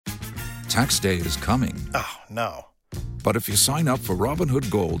Tax day is coming. Oh, no. But if you sign up for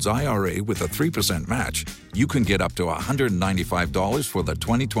Robinhood Gold's IRA with a 3% match, you can get up to $195 for the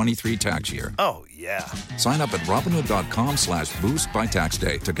 2023 tax year. Oh, yeah. Sign up at Robinhood.com/boost by tax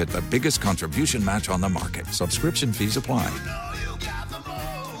day to get the biggest contribution match on the market. Subscription fees apply.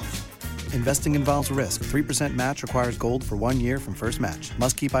 Investing involves risk. 3% match requires gold for 1 year from first match.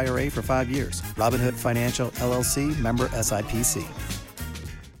 Must keep IRA for 5 years. Robinhood Financial, LLC, member SIPC.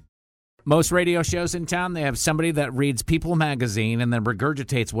 Most radio shows in town, they have somebody that reads People magazine and then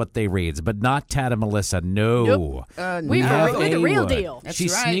regurgitates what they read, but not Tad and Melissa. No. Nope. We're the real deal. She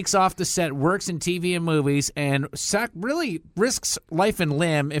sneaks off the set, works in TV and movies, and really risks life and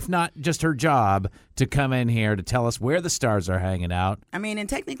limb, if not just her job, to come in here to tell us where the stars are hanging out. I mean, and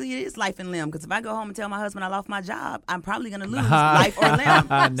technically it is life and limb, because if I go home and tell my husband I lost my job, I'm probably going to lose life or limb.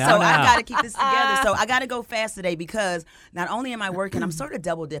 I got to keep this together. So I got to go fast today, because not only am I working, I'm sort of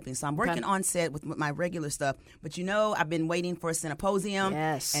double dipping. So I'm working on set with my regular stuff, but I've been waiting for a Cineposium,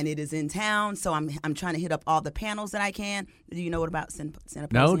 and it is in town, so I'm trying to hit up all the panels that I can. Do you know what about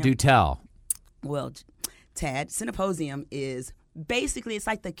Cineposium? No, do tell. Well, Tad, Cineposium is basically, it's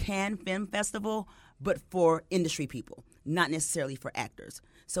like the Cannes Film Festival, but for industry people, not necessarily for actors.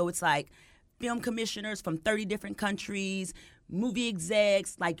 So it's like film commissioners from 30 different countries, movie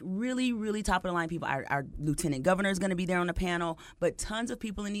execs, like really, really top of the line people. Our lieutenant governor is going to be there on the panel, but tons of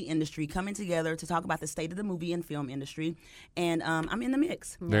people in the industry coming together to talk about the state of the movie and film industry. And I'm in the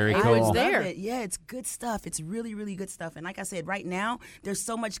mix. Very cool. cool. It's there. Yeah, it's good stuff. It's really, really good stuff. And like I said, right now, there's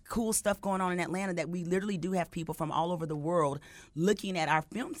so much cool stuff going on in Atlanta that we literally do have people from all over the world looking at our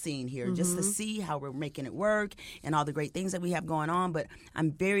film scene here just to see how we're making it work and all the great things that we have going on. But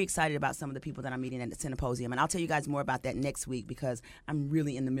I'm very excited about some of the people that I'm meeting at the Cineposium. And I'll tell you guys more about that next week, because I'm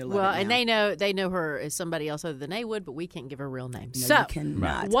really in the middle of it now. And they know her as somebody else other than they would, but we can't give her a real name. No, so you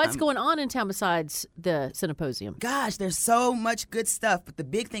cannot. What's going on in town besides the Cineposium? Gosh, there's so much good stuff. But the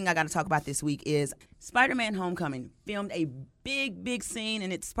big thing I got to talk about this week is Spider-Man Homecoming filmed a big scene,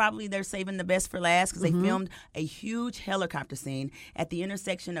 and it's probably they're saving the best for last, because they filmed a huge helicopter scene at the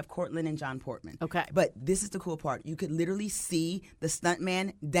intersection of Cortlandt and John Portman. Okay. But this is the cool part. You could literally see the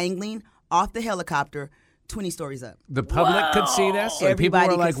stuntman dangling off the helicopter 20 stories up. The public could see this? Like, Everybody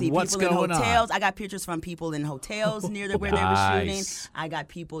people were like, could see. what's people going in hotels. on? I got pictures from people in hotels near where they were shooting. I got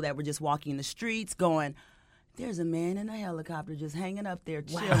people that were just walking the streets going, there's a man in a helicopter just hanging up there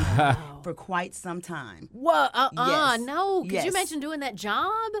chilling for quite some time. Whoa, Yes. No. Could Yes. you imagine doing that job?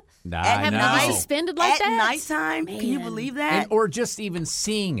 Nah, And having to be suspended like at that? nighttime? Can you believe that? or just even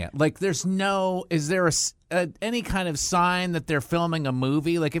seeing it. Like, is there any kind of sign that they're filming a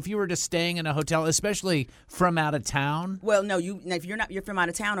movie? Like, if you were just staying in a hotel, especially from out of town? Well, no. If you're from out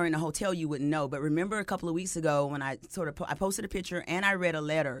of town or in a hotel, you wouldn't know. But remember a couple of weeks ago when I posted a picture and I read a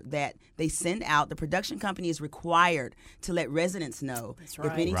letter that they send out. The production company is required to let residents know if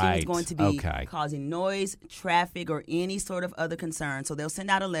anything is going to be causing noise, traffic, or any sort of other concern. So they'll send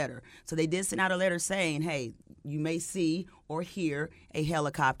out a letter. So they did send out a letter saying, hey, you may see or hear a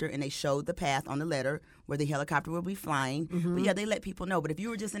helicopter, and they showed the path on the letter where the helicopter will be flying. But yeah, they let people know. But if you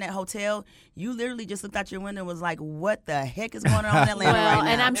were just in that hotel, you literally just looked out your window and was like, what the heck is going on in Atlanta right now?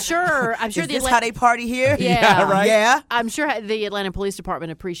 And I'm sure is this how they party here? Yeah, right. Yeah. I'm sure the Atlanta Police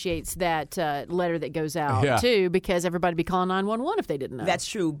Department appreciates that letter that goes out, too, because everybody would be calling 911 if they didn't know. That's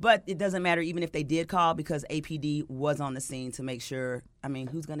true. But it doesn't matter even if they did call, because APD was on the scene to make sure. I mean,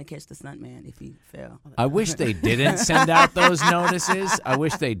 who's going to catch the stuntman if he fell? I wish they didn't send out those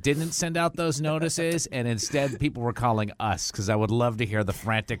notices. And instead people were calling us, because I would love to hear the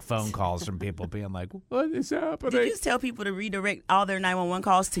frantic phone calls from people being like, what is happening? Did you tell people to redirect all their 911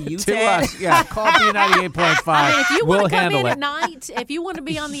 calls to you, To Ted? us, yeah. Call B98.5. I mean, if you we'll want to come handle in it. at night, if you want to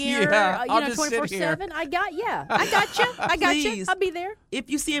be on the air, I'll just sit 24/7, I got you. I got you. Please. I'll be there. If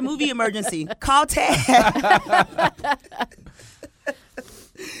you see a movie emergency, call Ted.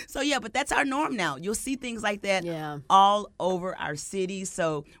 So, yeah, but that's our norm now. You'll see things like that all over our city.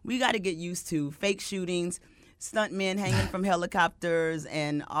 So we got to get used to fake shootings, stuntmen hanging from helicopters,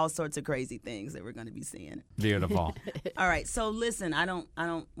 and all sorts of crazy things that we're going to be seeing. Beautiful. All right. So, listen, I don't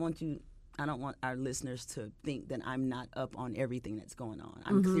want our listeners to think that I'm not up on everything that's going on.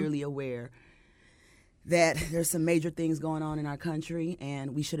 I'm clearly aware that there's some major things going on in our country,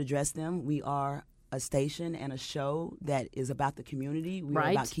 and we should address them. We are a station and a show that is about the community. We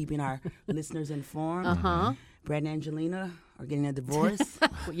are about keeping our listeners informed. Brad and Angelina are getting a divorce.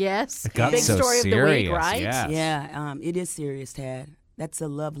 Yes. It got Big so story serious, of the week, right? yes. Yeah, it is serious, Tad. That's a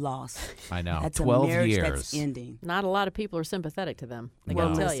love loss. I know. That's 12 a marriage years. that's ending. Not a lot of people are sympathetic to them. I Well,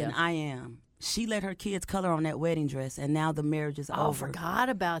 gotta tell listen, you. I am. She let her kids color on that wedding dress, and now the marriage is over. I forgot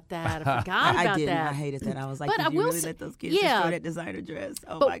about that. I forgot about I didn't. that. I hated that. I was like, But did I you will really say- let those kids yeah. destroy that designer dress?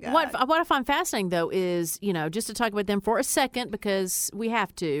 Oh, But my God. what I find fascinating, though, is, just to talk about them for a second, because we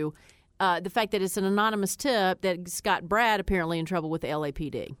have to, the fact that it's an anonymous tip that got Brad apparently in trouble with the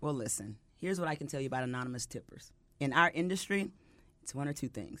LAPD. Well, listen, here's what I can tell you about anonymous tippers. In our industry, it's one or two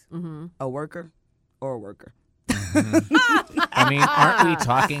things. A worker or a worker. I mean, aren't we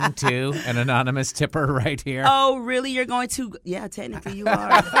talking to an anonymous tipper right here? Oh, really? You're going to? Yeah, technically you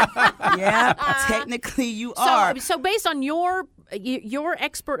are. Yeah, technically you are. So based on your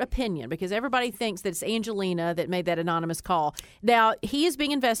expert opinion, because everybody thinks that it's Angelina that made that anonymous call. Now, he is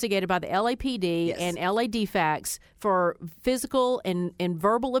being investigated by the LAPD Yes. and LA DFACS for physical and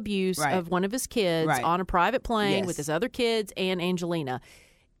verbal abuse Right. of one of his kids Right. on a private plane Yes. with his other kids and Angelina.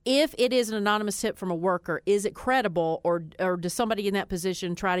 If it is an anonymous tip from a worker, is it credible, or does somebody in that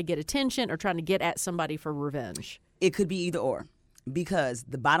position try to get attention or trying to get at somebody for revenge? It could be either or. Because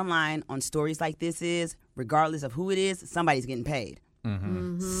the bottom line on stories like this is, regardless of who it is, somebody's getting paid.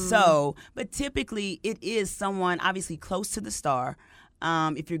 So, but typically it is someone obviously close to the star.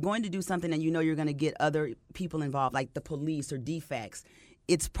 If you're going to do something and you know you're going to get other people involved, like the police or DFACS,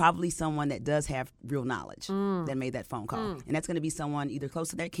 it's probably someone that does have real knowledge that made that phone call. And that's going to be someone either close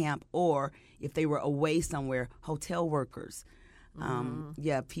to that camp, or if they were away somewhere, hotel workers,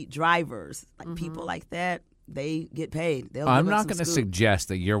 drivers, like people like that. They get paid. They'll I'm give us not some going to scoop. suggest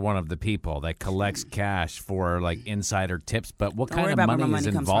that you're one of the people that collects cash for like insider tips, but what Don't worry kind of about where my money is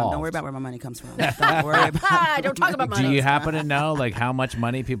money comes involved? from. Don't worry about where my money comes from. Don't worry about. Don't talk about money. Do you happen to know like how much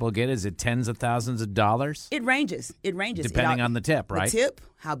money people get? Is it tens of thousands of dollars? It ranges. It ranges. Depending on the tip, right? The tip,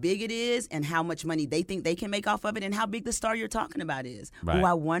 how big it is, and how much money they think they can make off of it, and how big the star you're talking about is. Right. Oh,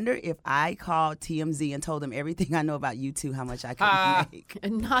 I wonder if I called TMZ and told them everything I know about you two, how much I could make.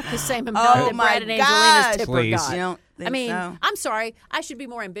 And not the same amount Oh, that my Brad and Angelina's gosh. tipper Please. got. You don't think I mean, so? I'm sorry. I should be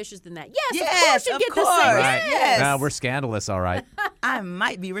more ambitious than that. Yes, Yes, of of course you get course. the same. Right. Yes. No, we're scandalous, all right. I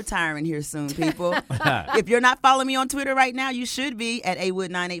might be retiring here soon, people. If you're not following me on Twitter right now, you should be at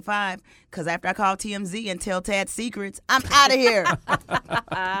awood985, because after I call TMZ and tell Tad secrets, I'm out of here.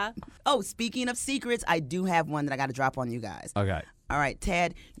 Oh, speaking of secrets, I do have one that I got to drop on you guys. Okay. All right,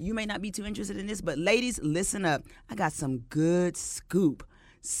 Tad, you may not be too interested in this, but ladies, listen up. I got some good scoop.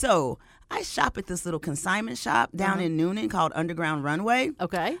 So I shop at this little consignment shop down in Noonan called Underground Runway.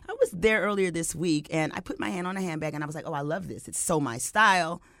 Okay. I was there earlier this week, and I put my hand on a handbag, and I was like, oh, I love this. It's so my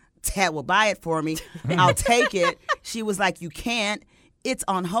style. Tad will buy it for me. I'll take it. She was like, you can't. It's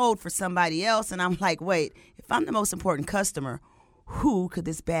on hold for somebody else. And I'm like, wait, if I'm the most important customer, who could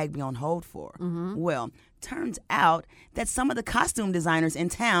this bag be on hold for? Well, turns out that some of the costume designers in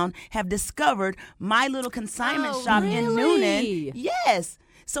town have discovered my little consignment shop in Noonan. really? Yes.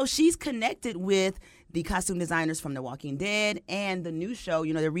 So she's connected with the costume designers from The Walking Dead and the new show.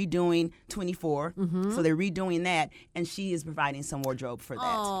 You know, they're redoing 24. So they're redoing that, and she is providing some wardrobe for that.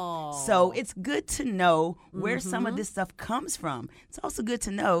 Oh. So it's good to know where some of this stuff comes from. It's also good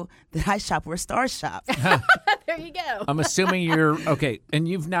to know that I shop where stars shop. There you go. I'm assuming you're okay, and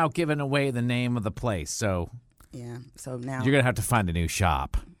you've now given away the name of the place, so Yeah. So now, you're going to have to find a new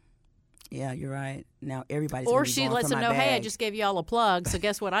shop. yeah, you're right. Now everybody's Or gonna be she going lets for them my know, hey, I bag. just gave you all a plug, so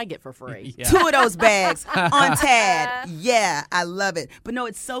guess what I get for free? 2 of those bags on Tad. Yeah, I love it. But no,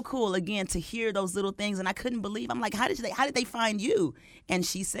 it's so cool again to hear those little things, and I couldn't believe. I'm like, how did they find you? And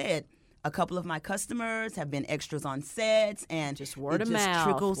she said, a couple of my customers have been extras on sets, and Just word it of just mouth.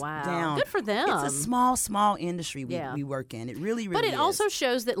 trickles Wow. down. Good for them. It's a small industry Yeah. we work in. It really, But really it is. also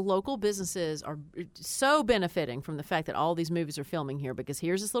shows that local businesses are so benefiting from the fact that all these movies are filming here, because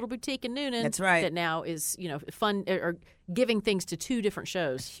here's this little boutique in Noonan That's right. that now is, fun or giving things to 2 different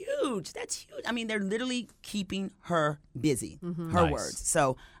shows. huge. That's huge. I mean, they're literally keeping her busy. Her Nice. words.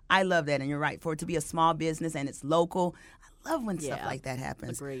 So I love that, and you're right. For it to be a small business and it's local, I love when stuff Yeah. like that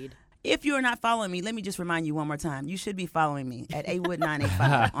happens. Agreed. If you're not following me, let me just remind you one more time. You should be following me at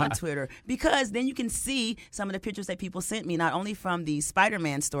awood985 on Twitter, because then you can see some of the pictures that people sent me, not only from the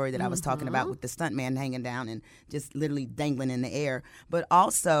Spider-Man story that I was talking about with the stuntman hanging down and just literally dangling in the air, but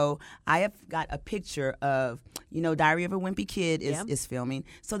also I have got a picture of, Diary of a Wimpy Kid is filming.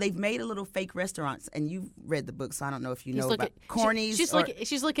 So they've made a little fake restaurants, and you've read the book, so I don't know if you know about Corny's. She's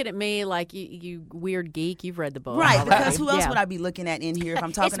looking at me like you weird geek. You've read the book, Right, already. because who else Yeah. would I be looking at in here if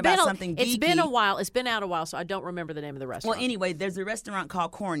I'm talking about something geeky? It's been a while. It's been out a while, so I don't remember the name of the restaurant. Well, anyway, there's a restaurant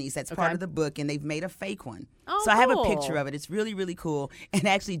called Corny's that's part Okay. of the book, and they've made a fake one. Oh, so I have a cool. picture of it. It's really, really cool. And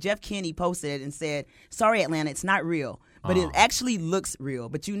actually, Jeff Kinney posted it and said, sorry, Atlanta, it's not real. But it actually looks real.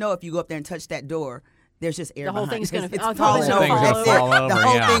 But if you go up there and touch that door, There's just air The whole behind thing's it. gonna- It's oh, the falling whole thing's over. gonna That's fall it. over, The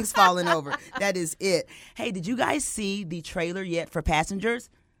whole yeah. thing's falling over. That is it. Hey, did you guys see the trailer yet for Passengers?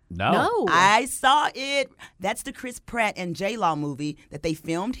 No. I saw it. That's the Chris Pratt and J-Law movie that they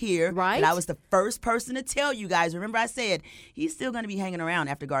filmed here. Right. And I was the first person to tell you guys. Remember I said he's still going to be hanging around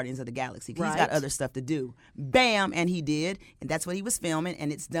after Guardians of the Galaxy. He's got Right. other stuff to do. Bam, and he did. And that's what he was filming,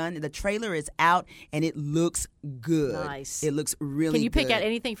 and it's done. The trailer is out, and it looks good. Nice. It looks really good. Can you pick out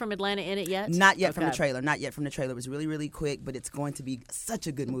anything from Atlanta in it yet? Not yet from the Okay. trailer. Not yet from the trailer. It was really, really quick, but it's going to be such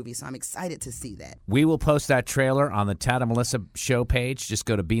a good movie, so I'm excited to see that. We will post that trailer on the Tad and Melissa show page. Just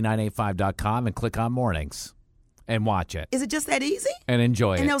go to B985.com and click on mornings and watch it Is it just that easy? and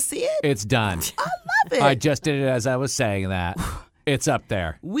enjoy And it. they'll see it? It's done. I love it. I just did it as I was saying that. It's up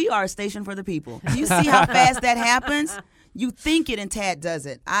there. We are a station for the people. You see how fast that happens? You think it and Tad does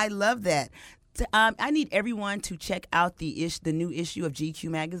it. I love that. I need everyone to check out the new issue of GQ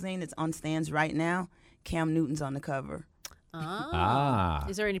magazine. It's on stands right now. Cam Newton's on the cover. Ah.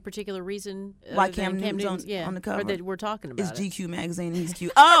 Is there any particular reason Why other than Cam Newton's Newton's on the or cover? that we're talking about It's it? GQ magazine. He's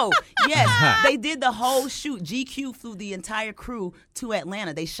cute. Oh, yes. They did the whole shoot. GQ flew the entire crew to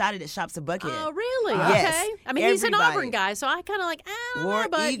Atlanta. They shot it at Shops of Buckhead. Oh, really? Yes. Okay. I mean, he's an Everybody. Auburn guy, so I kind of like, I don't War know,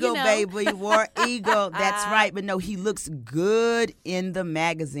 but, Eagle, you know. baby. War Eagle. That's right. But no, he looks good in the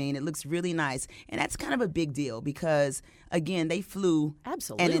magazine. It looks really nice. And that's kind of a big deal because, again, they flew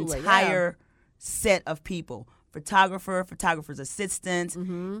Absolutely, an entire set of people. Photographer's assistants.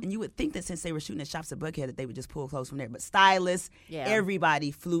 And you would think that since they were shooting at Shops at Buckhead that they would just pull clothes from there. But stylists, Yeah.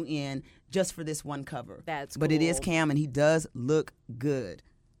 everybody flew in just for this one cover. That's But it is cool. Cam, and he does look good.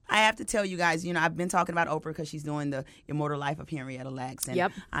 I have to tell you guys, I've been talking about Oprah because she's doing the Immortal Life of Henrietta Lacks. And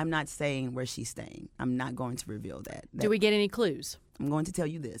Yep. I'm not saying where she's staying. I'm not going to reveal that. Do we get any clues? I'm going to tell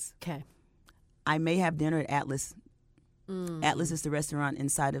you this. Okay. I may have dinner at Atlas. Atlas is the restaurant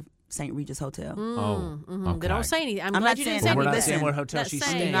inside of St. Regis Hotel. Oh, okay. They don't say anything. I'm I'm glad not you saying- didn't say Well, we're not anything. saying what hotel Not she's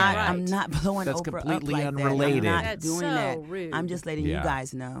saying, staying right. at. I'm not blowing That's Oprah completely up like unrelated. That. I'm not That's doing so that. rude. I'm just letting Yeah. you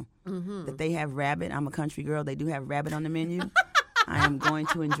guys know that they have rabbit. I'm a country girl. They do have rabbit on the menu. I am going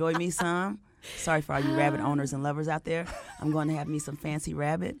to enjoy me some. Sorry for all you rabbit owners and lovers out there. I'm going to have me some fancy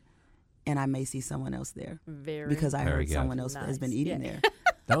rabbit, and I may see someone else there Very because I Very heard good. someone else has been Nice. eating Yeah. there.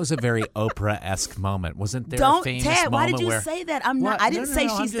 That was a very Oprah-esque moment. Wasn't there a Don't, famous Tad. Why moment did you where... say that? I'm What? not. I didn't No, say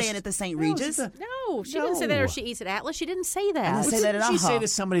no, I'm she's just- staying at the St. No, it's Regis. the- No, she didn't say that, or No. she eats at Atlas. She didn't say that. I didn't say that at all. Did she say to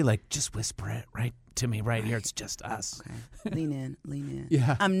somebody, like, just whisper it right to me right here? It's just us. Okay. Lean in.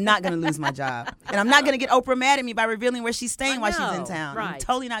 Yeah. I'm not going to lose my job. And I'm not going to get Oprah mad at me by revealing where she's staying I while she's in know, town. I'm right.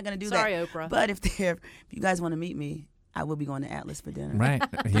 totally not going to do Sorry, that. Oprah. But if you guys want to meet me, I will be going to Atlas for dinner. Right.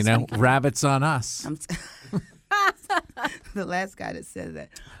 Rabbits on us. I'm the last guy that said that.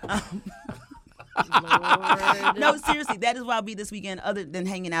 Lord. No, seriously, that is where I'll be this weekend, other than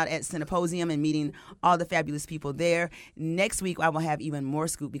hanging out at Cineposium and meeting all the fabulous people there. Next week, I will have even more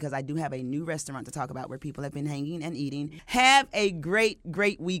scoop because I do have a new restaurant to talk about where people have been hanging and eating. Have a great,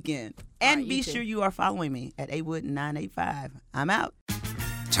 great weekend. And right, be you too. sure you are following me at awood985. I'm out.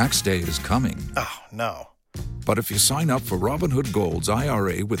 Tax day is coming. Oh, no. But if you sign up for Robinhood Gold's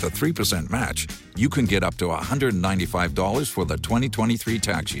IRA with a 3% match, you can get up to $195 for the 2023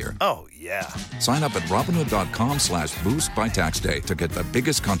 tax year. Oh, yeah. Sign up at Robinhood.com/boost by tax day to get the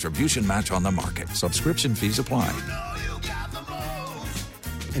biggest contribution match on the market. Subscription fees apply.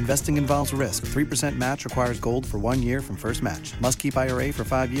 Investing involves risk. 3% match requires gold for 1 year from first match. Must keep IRA for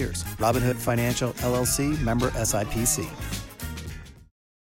 5 years. Robinhood Financial, LLC, member SIPC.